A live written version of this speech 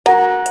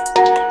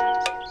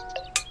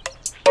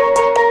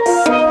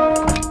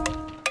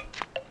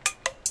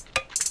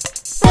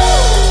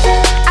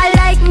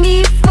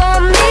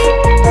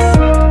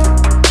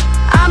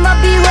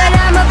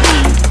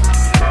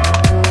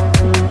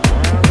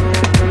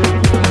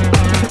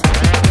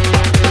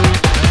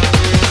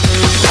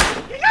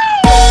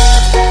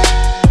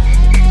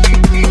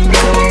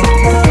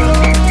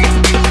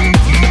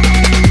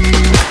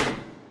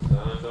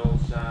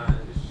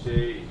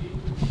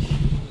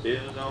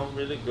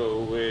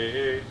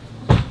Hey.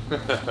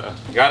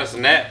 Got us a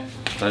net.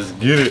 Let's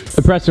get it.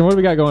 Hey Preston, what do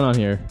we got going on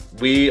here?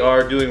 We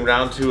are doing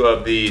round 2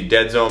 of the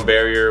dead zone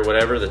barrier,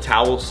 whatever, the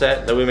towel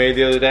set that we made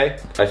the other day.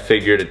 I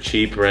figured a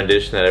cheap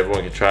rendition that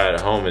everyone can try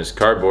at home is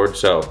cardboard.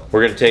 So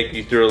we're gonna take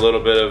you through a little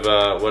bit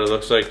of what it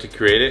looks like to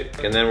create it.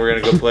 And then we're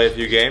gonna go play a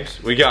few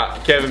games. We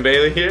got Kevin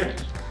Bailey here.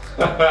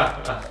 We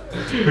got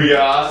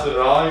Austin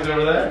Rawlings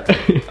over there.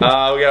 We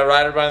got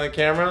Ryder behind the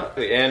camera.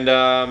 And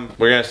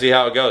we're gonna see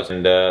how it goes.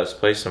 And let's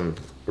play some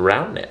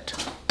Roundnet.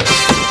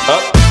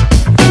 Oh.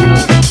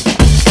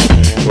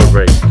 More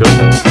breaks. Go.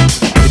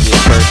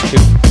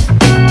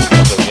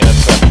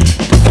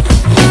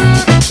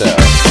 So,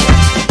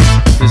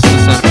 this is the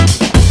center.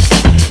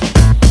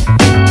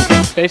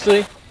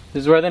 Basically,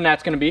 this is where the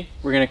net's gonna be.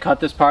 We're gonna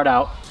cut this part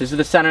out. This is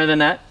the center of the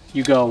net.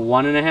 You go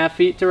 1.5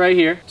 feet to right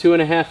here,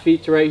 2.5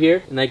 feet to right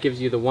here, and that gives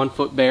you the 1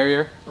 foot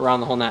barrier around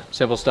the whole net.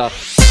 Simple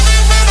stuff.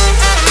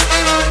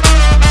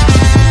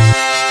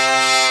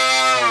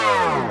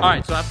 All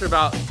right, so after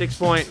about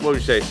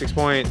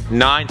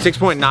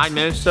 6.9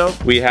 minutes so,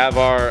 we have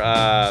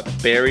our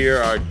barrier,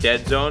 our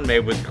dead zone made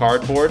with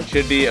cardboard.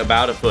 Should be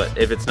about a foot.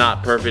 If it's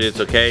not perfect, it's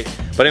okay.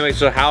 But anyway,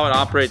 so how it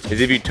operates is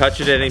if you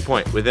touch it at any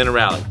point within a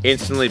rally,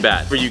 instantly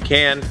bad. Where you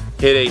can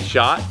hit a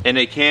shot and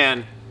it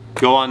can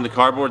go on the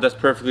cardboard, that's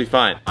perfectly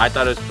fine. I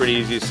thought it was pretty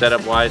easy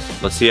setup wise.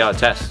 Let's see how it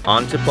tests.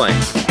 On to playing.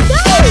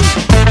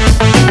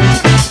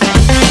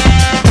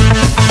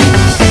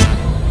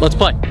 Let's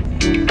play.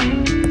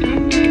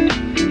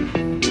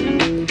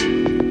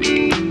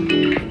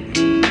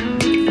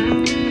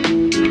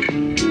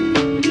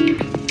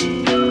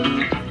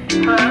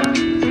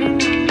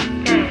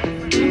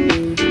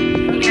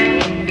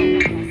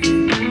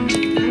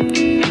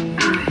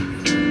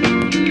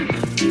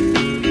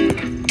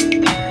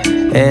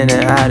 In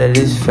and out of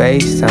this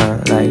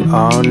FaceTime like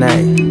all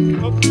night.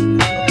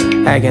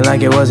 Acting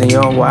like it wasn't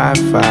your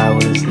Wi-Fi,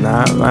 well it's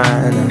not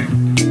mine.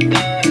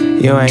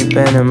 You ain't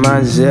been in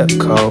my zip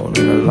code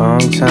in a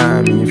long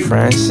time. And your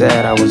friend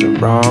said I was the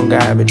wrong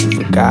guy, but you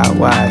forgot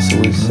why, so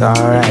it's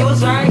alright.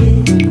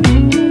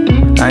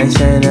 I ain't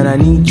saying that I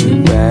need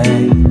you back.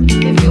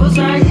 If you was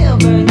right here,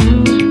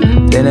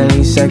 baby, then at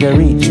least I could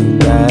reach you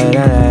back.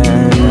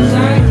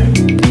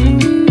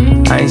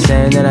 I ain't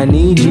saying that I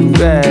need you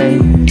back.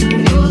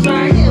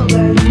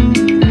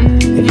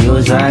 If you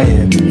was right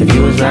here, if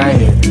you was right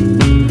here.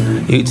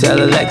 You tell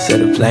Alexa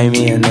to play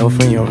me a note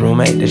from your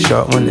roommate. The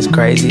short one is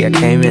crazy. I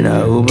came in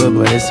a Uber,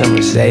 but it's a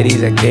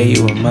Mercedes. I gave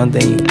you a month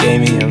and you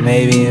gave me a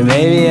maybe. And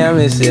maybe I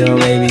miss it, or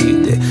maybe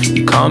you did.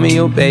 You call me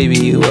your baby,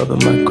 you up in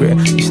my crib.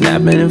 You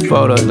snapping in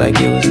photos like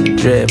it was a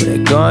drip. But they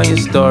go on your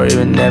story,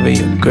 but never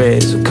your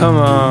grid. So come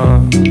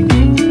on,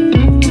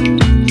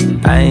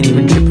 I ain't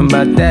even tripping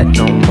about that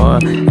no more.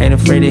 Ain't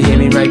afraid to hit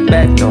me right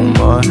back no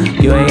more.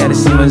 You ain't gotta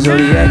see my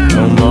zodiac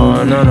no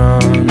more. No, no,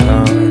 no,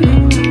 no.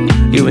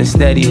 You been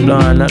steady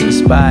blowing up the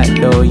spot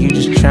though. You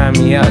just try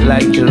me out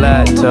like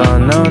gelato.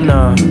 No,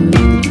 no,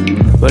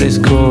 but it's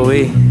cool,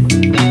 we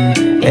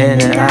in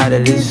and out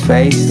of this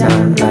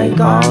FaceTime like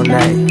all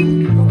night.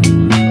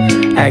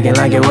 Acting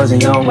like it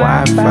wasn't your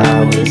Wi-Fi,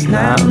 well it's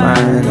not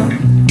mine.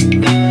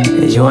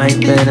 You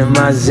ain't been in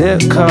my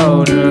zip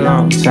code in a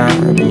long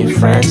time. And your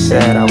friend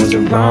said I was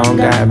the wrong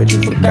guy, but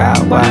you forgot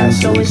why,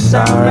 so it's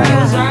alright.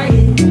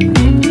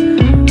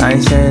 I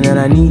ain't saying that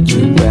I need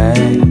you back.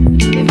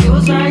 If you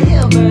was right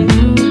here, baby,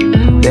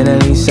 then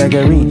at least I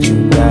could reach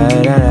you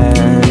back.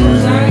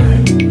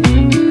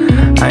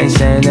 I ain't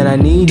saying that I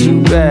need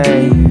you back.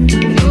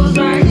 If you was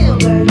right here,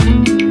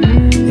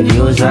 baby, if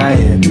you was right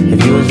here,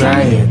 if you was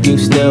right here. You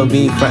still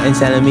be frontin'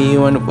 telling me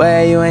you on the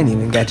way. You ain't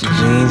even got your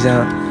jeans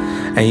on.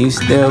 And you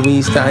still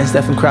be starting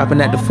stuff and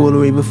cropping at the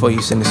foolery before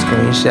you send a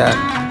screenshot.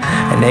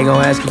 And they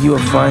gon' ask if you a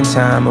fun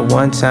time, a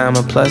one time,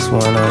 a plus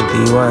one, or a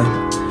D1.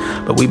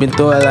 But we been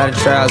through a lot of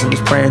trials and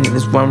just praying that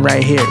this one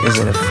right here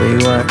isn't a free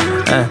one.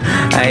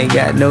 I ain't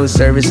got no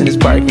service in this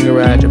parking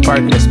garage. You're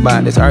parking the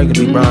spot that's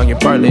arguably wrong. You're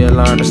partly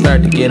alarmed. I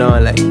start to get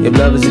on like if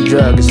love is a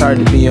drug, it's hard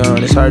to be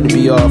on, it's hard to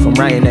be off. I'm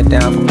writing that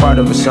down for part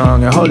of a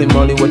song. And holy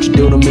moly, what you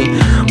do to me.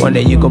 One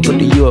day you gon' put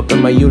the U up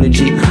in my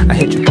eulogy. I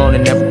hit your phone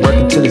and never work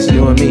until it's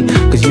you and me.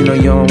 Cause you know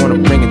you don't wanna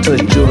bring it till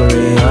it's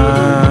jewelry.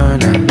 Nah.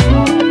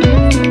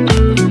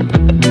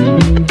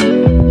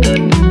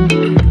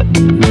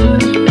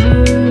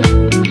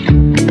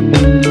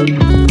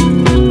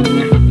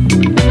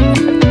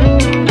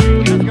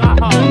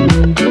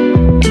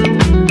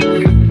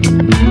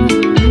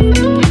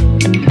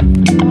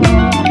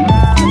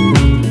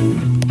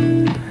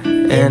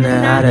 In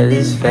and out of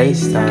this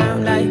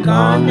FaceTime like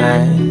all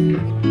night.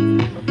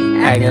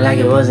 Acting like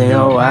it wasn't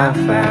your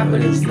Wi-Fi,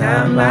 but it's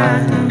not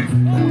mine.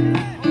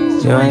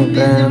 You ain't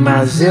been in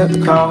my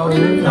zip code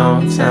in a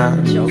long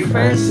time. Your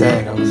friend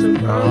said I was the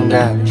wrong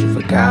guy, but you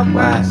forgot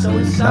why, so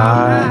it's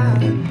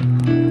alright.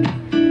 In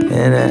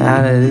and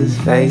out of this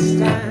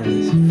FaceTime,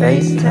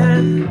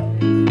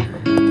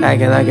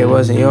 acting like it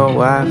wasn't your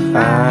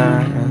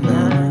Wi-Fi.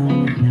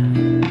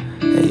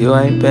 You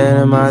ain't been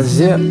in my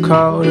zip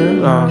code in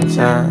a long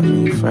time.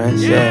 Your friend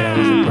said I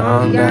was the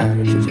wrong guy,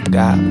 but you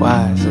forgot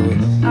why, so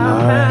it's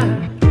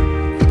alright.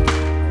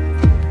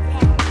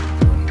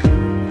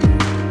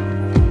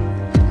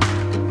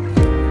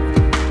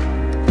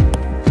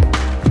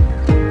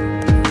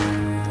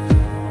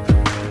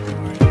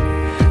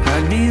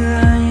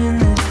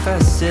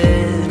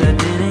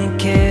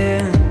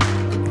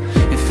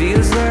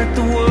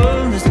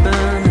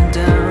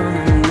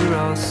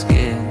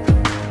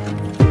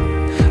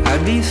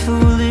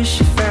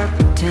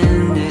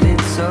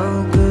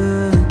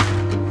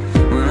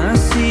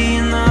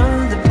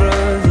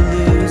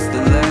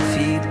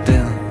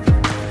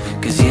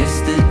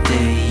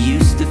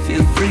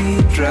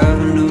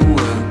 driving to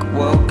work,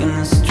 walking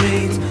the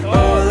streets.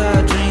 All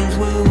our dreams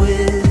were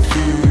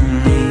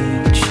within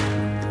reach.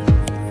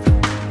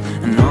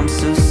 And I'm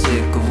so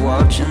sick of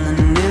watching the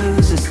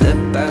news. I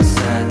step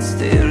outside,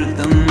 stare at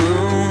the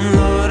moon.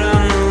 Lord,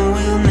 I know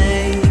we'll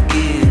make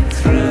it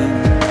through.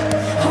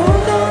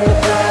 Hold on to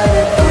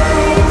brighter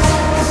days,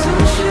 the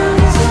sunshine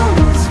is on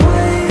its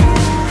way.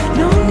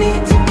 No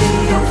need to be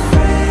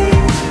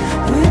afraid,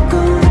 we're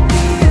gonna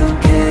be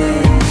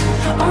okay.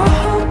 Our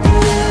hope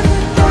will never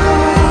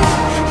die,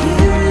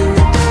 here in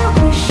the dark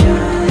we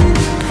shine.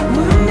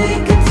 We'll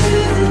make it to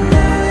the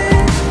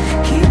night,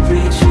 keep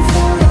reaching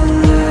for the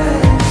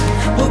light.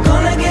 We're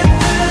gonna get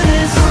through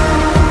this,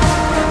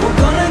 we're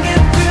gonna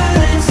get through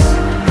this,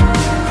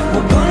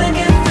 we're gonna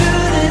get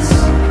through this.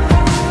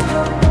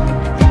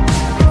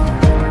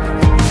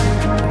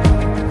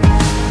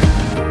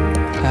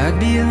 I'd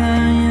be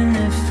lying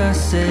if I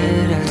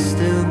said I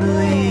still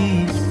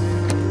believe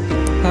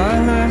our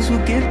lives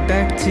will get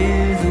back to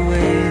the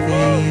way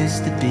they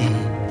used to be.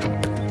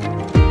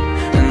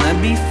 And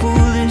I'd be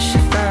foolish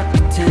if I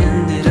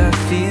pretended I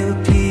feel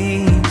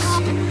peace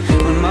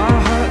when my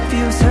heart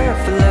feels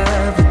half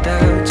alive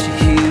without you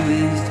here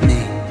with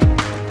me.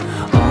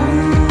 All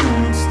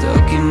alone,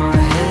 stuck in my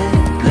head,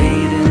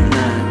 late at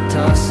night,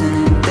 tossing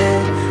in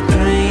bed,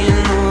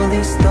 praying all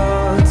these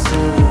thoughts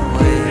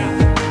away.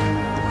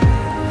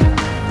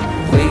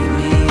 Wake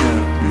me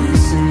up,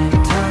 missing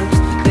your touch.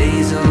 The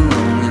days are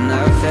long and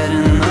I've had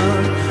enough.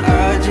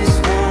 I just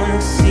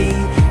wanna see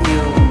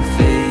your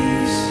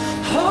face.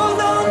 Hold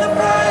on to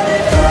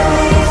brighter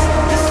days,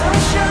 the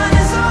sunshine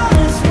is on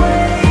its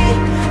way.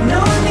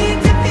 No need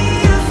to be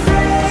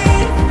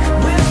afraid,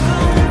 we're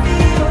gonna be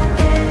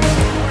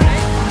okay.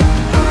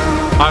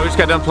 I just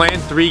got done playing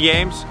 3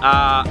 games.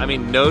 I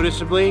mean,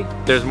 noticeably,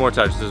 there's more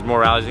touches, there's more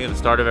rallies. At the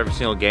start of every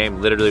single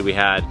game, literally we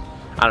had,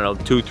 I don't know,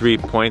 2-3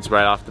 points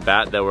right off the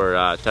bat that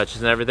were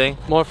touches and everything.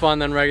 More fun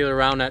than regular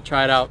Roundnet.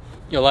 Try it out.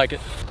 You'll like it.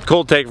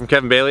 Cold take from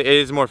Kevin Bailey, it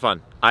is more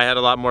fun. I had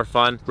a lot more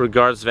fun,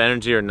 regardless of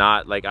energy or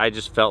not. Like, I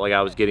just felt like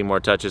I was getting more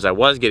touches. I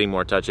was getting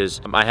more touches.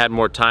 I had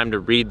more time to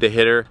read the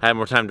hitter. I had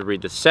more time to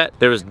read the set.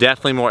 There was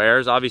definitely more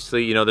errors.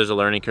 Obviously, you know, there's a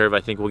learning curve.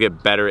 I think we'll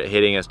get better at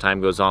hitting as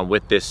time goes on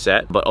with this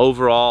set. But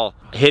overall,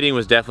 hitting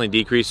was definitely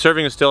decreased.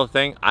 Serving is still a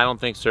thing. I don't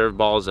think serve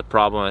ball is a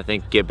problem. I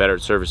think get better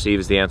at serve receive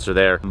is the answer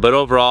there. But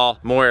overall,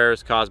 more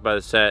errors caused by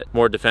the set,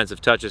 more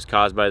defensive touches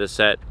caused by the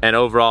set, and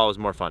overall it was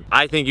more fun.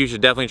 I think you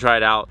should definitely try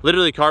it out.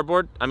 Literally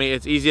cardboard, I mean,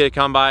 it's easy to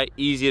come by,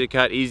 easy to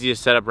cut, easy to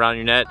set up around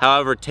your net.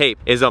 However, tape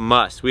is a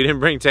must. We didn't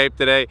bring tape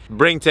today.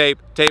 Bring tape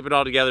it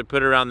all together,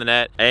 put it around the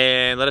net,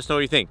 and let us know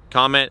what you think.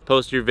 Comment,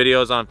 post your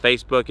videos on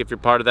Facebook if you're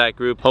part of that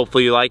group.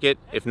 Hopefully you like it.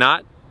 If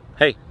not,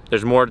 hey,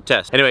 there's more to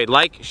test. Anyway,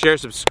 like, share,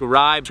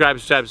 subscribe.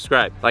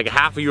 Like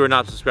half of you are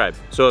not subscribed.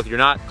 So if you're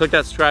not, click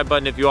that subscribe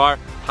button. If you are,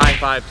 high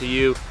five to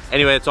you.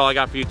 Anyway, that's all I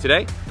got for you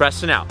today.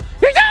 Preston out.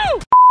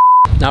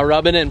 Now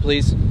rub it in,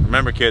 please.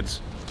 Remember, kids,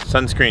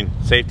 sunscreen,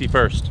 safety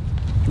first.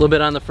 A little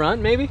bit on the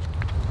front, maybe?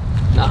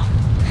 No.